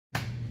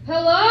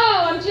Hello,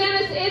 I'm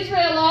Janice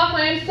Israeloff.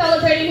 I am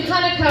celebrating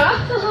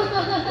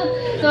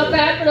Hanukkah. Not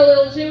bad for a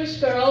little Jewish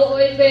girl.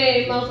 Oy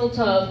vey, mazel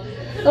tov.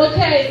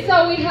 Okay,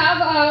 so we have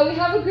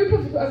a group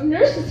of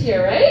nurses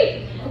here,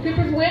 right? A group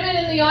of women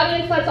in the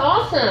audience. That's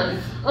awesome.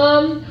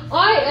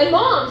 And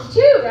moms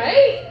too,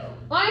 right?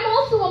 I'm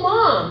also a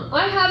mom.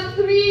 I have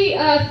three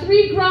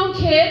grown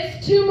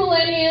kids, 2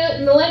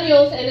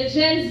 millennials, and a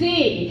Gen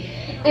Z.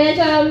 And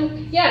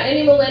yeah,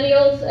 any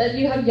millennials,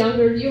 you have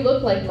younger, you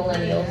look like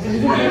millennials.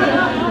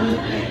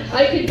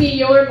 I could be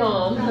your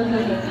mom.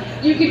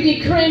 You could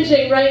be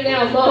cringing right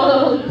now.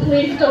 Mom,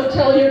 please don't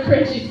tell your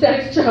cringy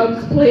sex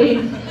jokes,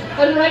 please.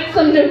 And write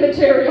some new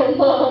material,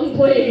 Mom,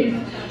 please.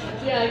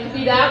 Yeah, I could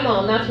be that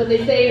mom. That's what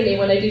they say to me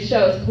when I do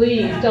shows.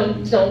 Please,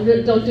 don't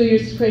do your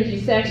cringy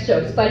sex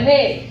jokes. But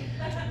hey,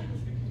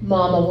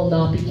 Mama will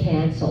not be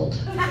canceled.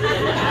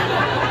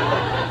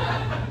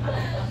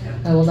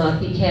 I will not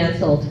be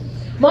canceled.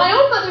 My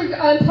own mother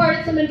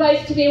imparted some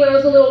advice to me when I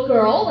was a little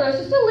girl. When I was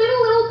just a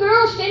little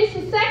girl, she gave me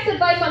some sex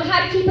advice on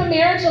how to keep a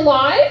marriage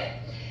alive.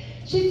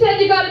 She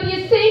said you gotta be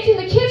a saint in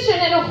the kitchen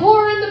and a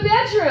whore in the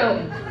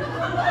bedroom.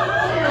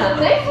 Yeah,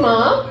 thanks,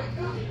 Mom.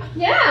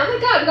 Yeah, oh my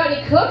God, you got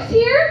any cooks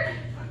here?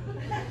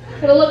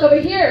 Gotta look over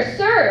here,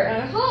 sir.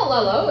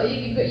 Hello,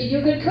 you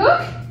a good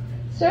cook?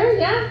 Sir,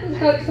 yeah, we've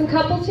got some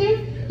couples here.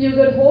 You a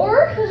good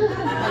whore?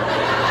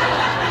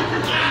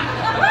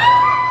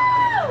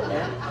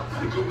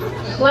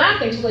 She's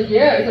laughing. She's like,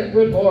 yeah, he's a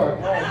good whore.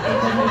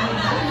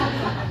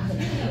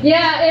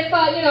 Yeah, if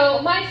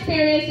my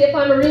experience, if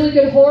I'm a really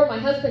good whore, my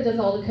husband does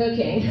all the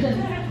cooking.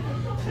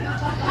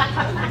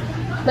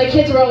 My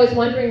kids were always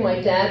wondering why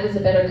Dad was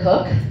a better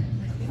cook.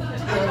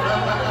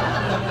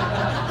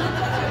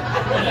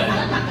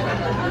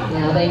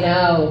 Now they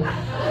know.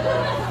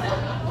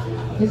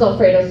 His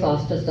Alfredo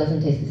sauce just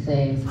doesn't taste the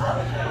same.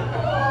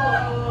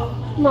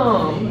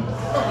 Mom.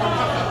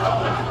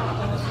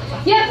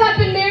 Yes, I've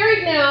been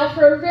married now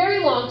for a very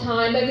long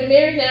time. I've been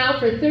married now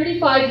for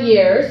 35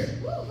 years.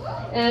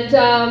 And,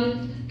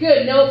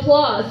 good, no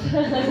applause.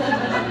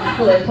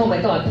 Oh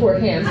my God, poor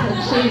him.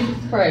 Jesus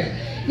Christ.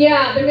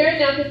 Yeah, I've been married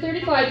now for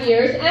 35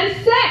 years. And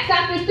sex,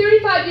 after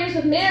 35 years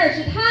of marriage,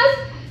 it has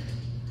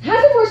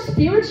a more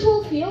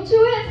spiritual feel to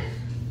it.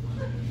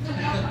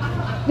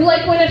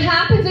 Like when it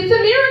happens, it's a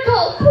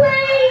miracle.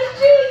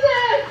 Praise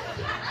Jesus!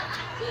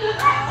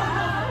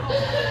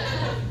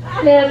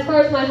 Yeah, as far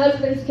as my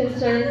husband's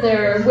concerned,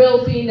 there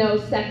will be no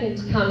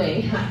second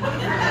coming.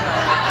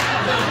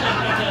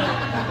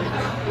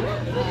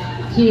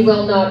 He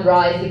will not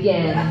rise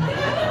again.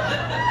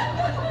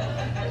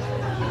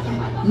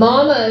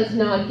 Mama is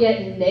not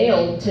getting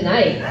nailed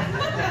tonight.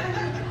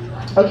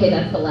 Okay,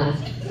 that's the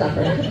Last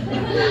Supper.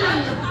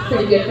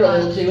 Pretty good for a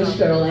little Jewish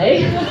girl,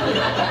 eh?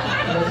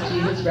 Those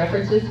Jesus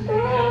references.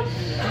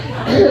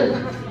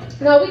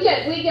 No, we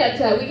get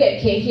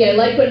kinky. I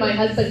like when my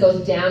husband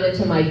goes down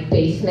into my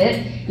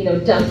basement,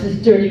 dumps his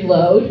dirty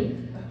load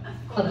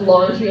of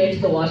laundry into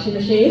the washing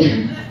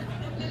machine.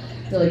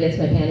 Really gets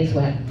my panties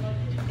wet.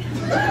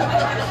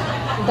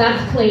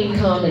 That's clean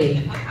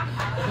comedy.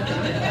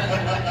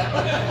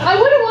 I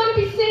wouldn't want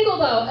to be single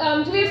though.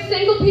 Do we have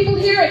single people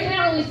here? I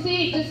can't really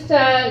see. Just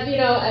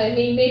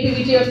maybe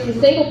we do have some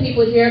single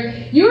people here.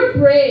 You're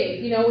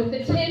brave, with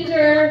the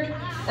Tinder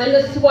and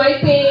the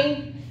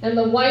swiping and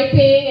the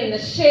wiping and the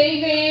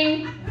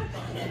shaving.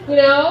 I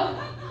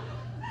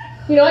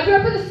grew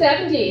up in the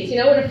 70s.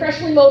 When a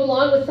freshly mowed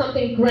lawn was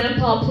something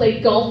Grandpa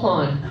played golf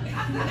on.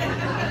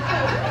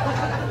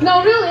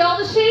 No, really, all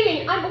the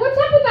shaving. What's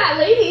up with that,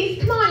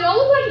 ladies? Come on, you all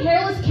look like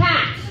hairless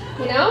cats,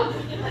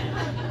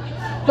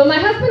 But my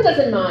husband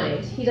doesn't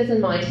mind. He doesn't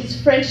mind. He's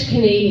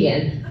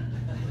French-Canadian.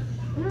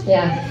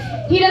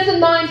 Yeah. He doesn't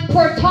mind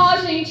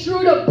portaging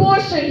through the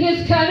bush in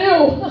his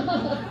canoe.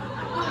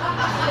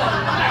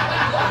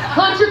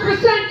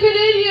 100%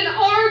 Canadian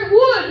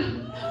hardwood.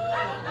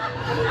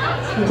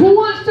 Who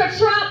wants to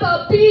trap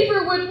a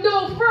beaver with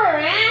no fur,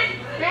 eh?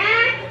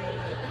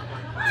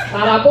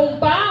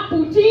 Bada-boom-bam,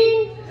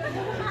 poutine.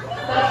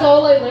 That's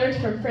all I learned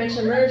from French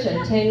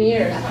immersion, 10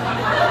 years.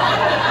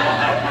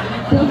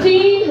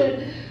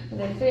 Poutine.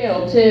 And I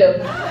failed, too.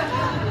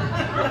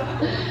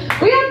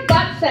 We have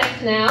butt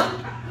sex now.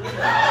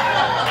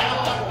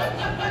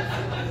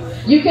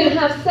 You can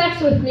have sex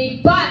with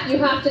me, but you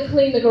have to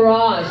clean the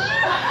garage.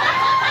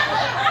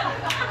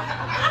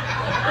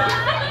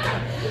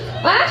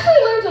 I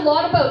actually learned a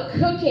lot about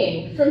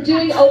cooking from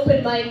doing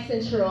open mics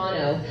in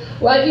Toronto.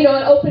 Well,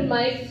 at open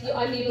mics,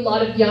 I meet a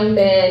lot of young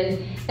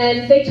men,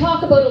 and they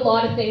talk about a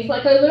lot of things.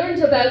 Like I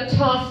learned about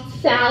tossed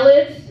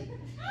salads,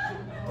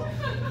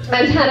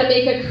 and how to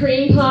make a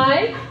cream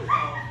pie,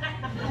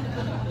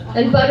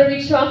 and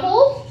buttery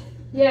truffles.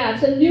 Yeah,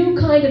 it's a new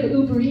kind of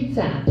Uber Eats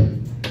app,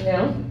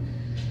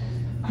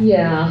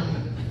 Yeah.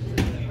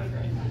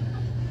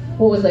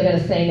 What was I going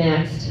to say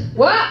next?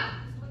 What?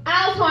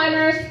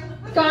 Alzheimer's.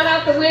 Gone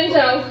out the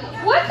window.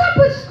 What's up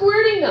with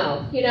squirting,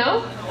 though,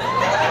 That's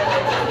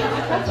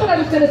what I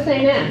was going to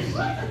say next.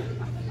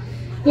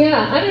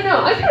 Yeah, I don't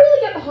know. I can really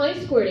get behind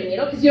squirting,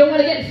 because you don't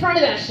want to get in front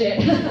of that shit.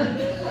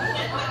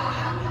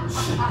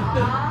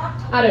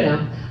 I don't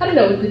know. I don't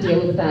know what the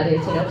deal with that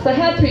is, you know. Because I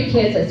had 3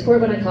 kids. I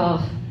squirt when I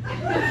cough.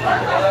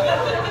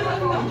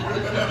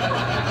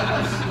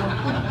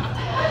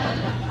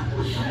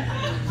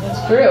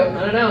 That's true. I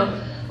don't know.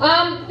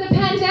 The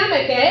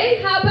pandemic,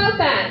 eh? How about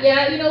that?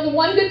 Yeah, you know, the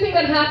one good thing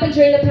that happened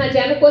during the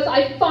pandemic was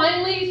I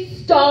finally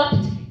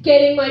stopped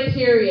getting my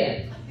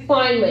period.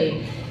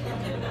 Finally.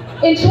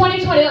 In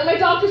 2020, like my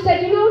doctor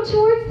said, you know,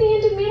 towards the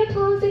end of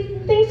menopause,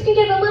 things can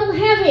get a little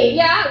heavy.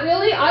 Yeah,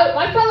 really?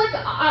 I felt like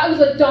I was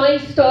a dying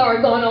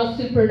star gone all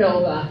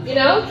supernova, you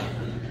know?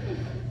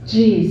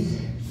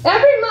 Jeez.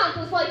 Every month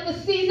was like the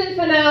season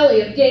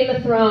finale of Game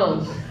of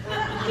Thrones.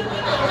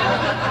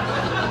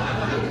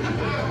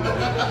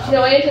 You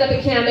know, I ended up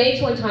at Cam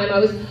H one time. I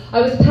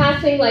was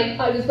passing, like,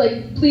 I was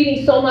like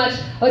bleeding so much,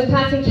 I was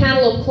passing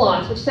Cantaloupe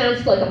Clots, which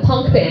sounds like a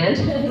punk band,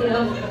 you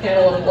know,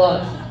 Cantaloupe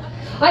Clots.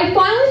 I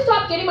finally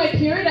stopped getting my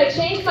period. I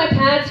changed my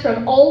pads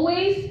from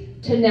always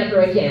to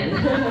never again.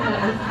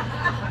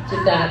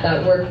 Did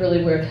that worked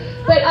really weird.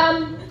 But I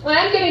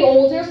am getting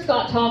older.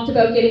 Scott talked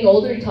about getting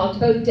older. He talked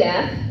about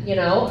death, you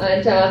know,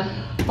 and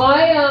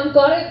I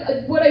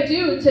got what I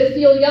do to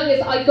feel young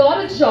is I got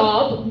a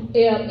job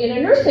in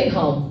a nursing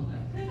home.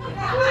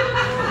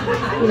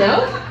 You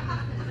know?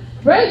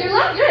 Right, you're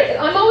right.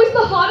 I'm always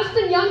the hottest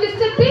and youngest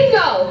at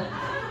bingo.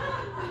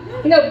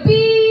 You know,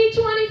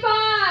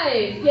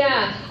 B25.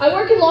 Yeah, I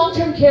work in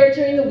long-term care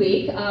during the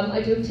week.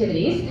 I do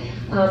activities,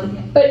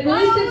 but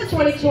really since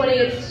 2020,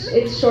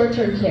 it's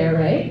short-term care,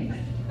 right? Is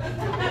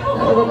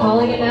that what we're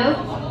calling it now?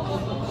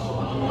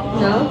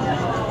 No?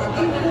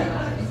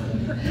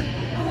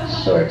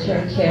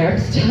 Short-term care.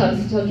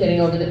 I'm still getting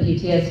over the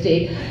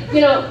PTSD.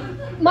 You know,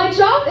 my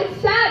job, it's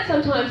sad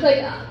sometimes.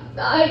 Like,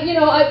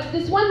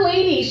 this one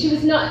lady, she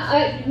was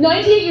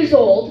 98 years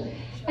old,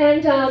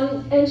 and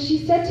she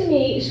said to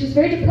me, she was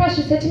very depressed,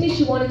 she said to me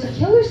she wanted to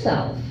kill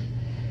herself.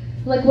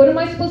 Like, what am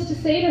I supposed to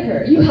say to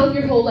her? You have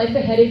your whole life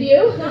ahead of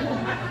you?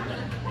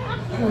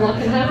 Well, what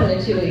can happen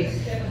in 2 weeks?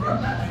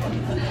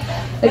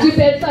 I do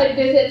bedside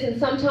visits, and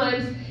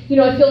sometimes, you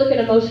know, I feel like an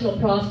emotional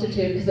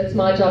prostitute because it's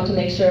my job to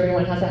make sure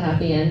everyone has a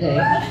happy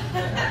ending.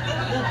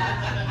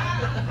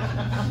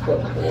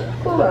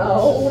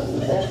 Gross.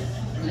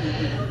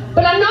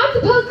 But I'm not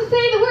supposed to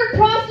say the word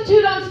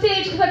prostitute on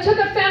stage because I took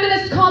a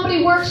feminist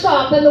comedy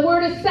workshop and the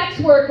word is sex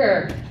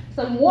worker.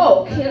 So I'm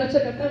woke, you know,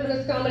 took a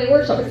feminist comedy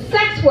workshop. It's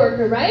sex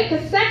worker, right?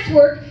 Because sex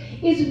work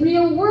is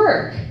real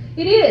work.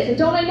 It is, and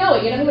don't I know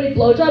it? You know how many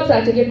blowjobs I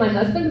had to give my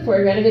husband before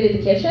he renovated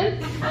the kitchen?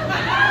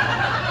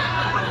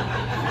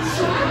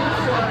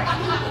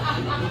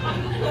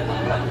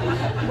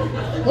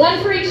 One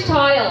for each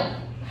tile.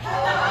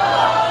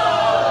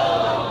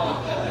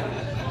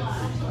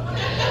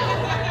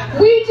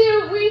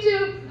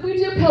 We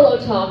do pillow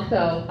talk,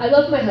 though. I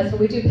love my husband.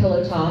 We do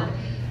pillow talk.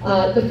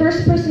 The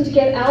first person to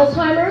get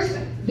Alzheimer's,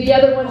 the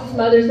other one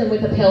smothers them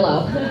with a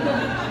pillow. And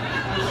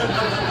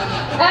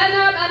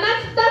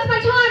that's my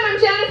time. I'm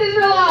Janice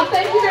Israeloff.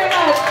 Thank you very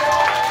much.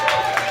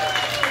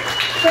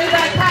 Bring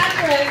back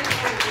Patrick.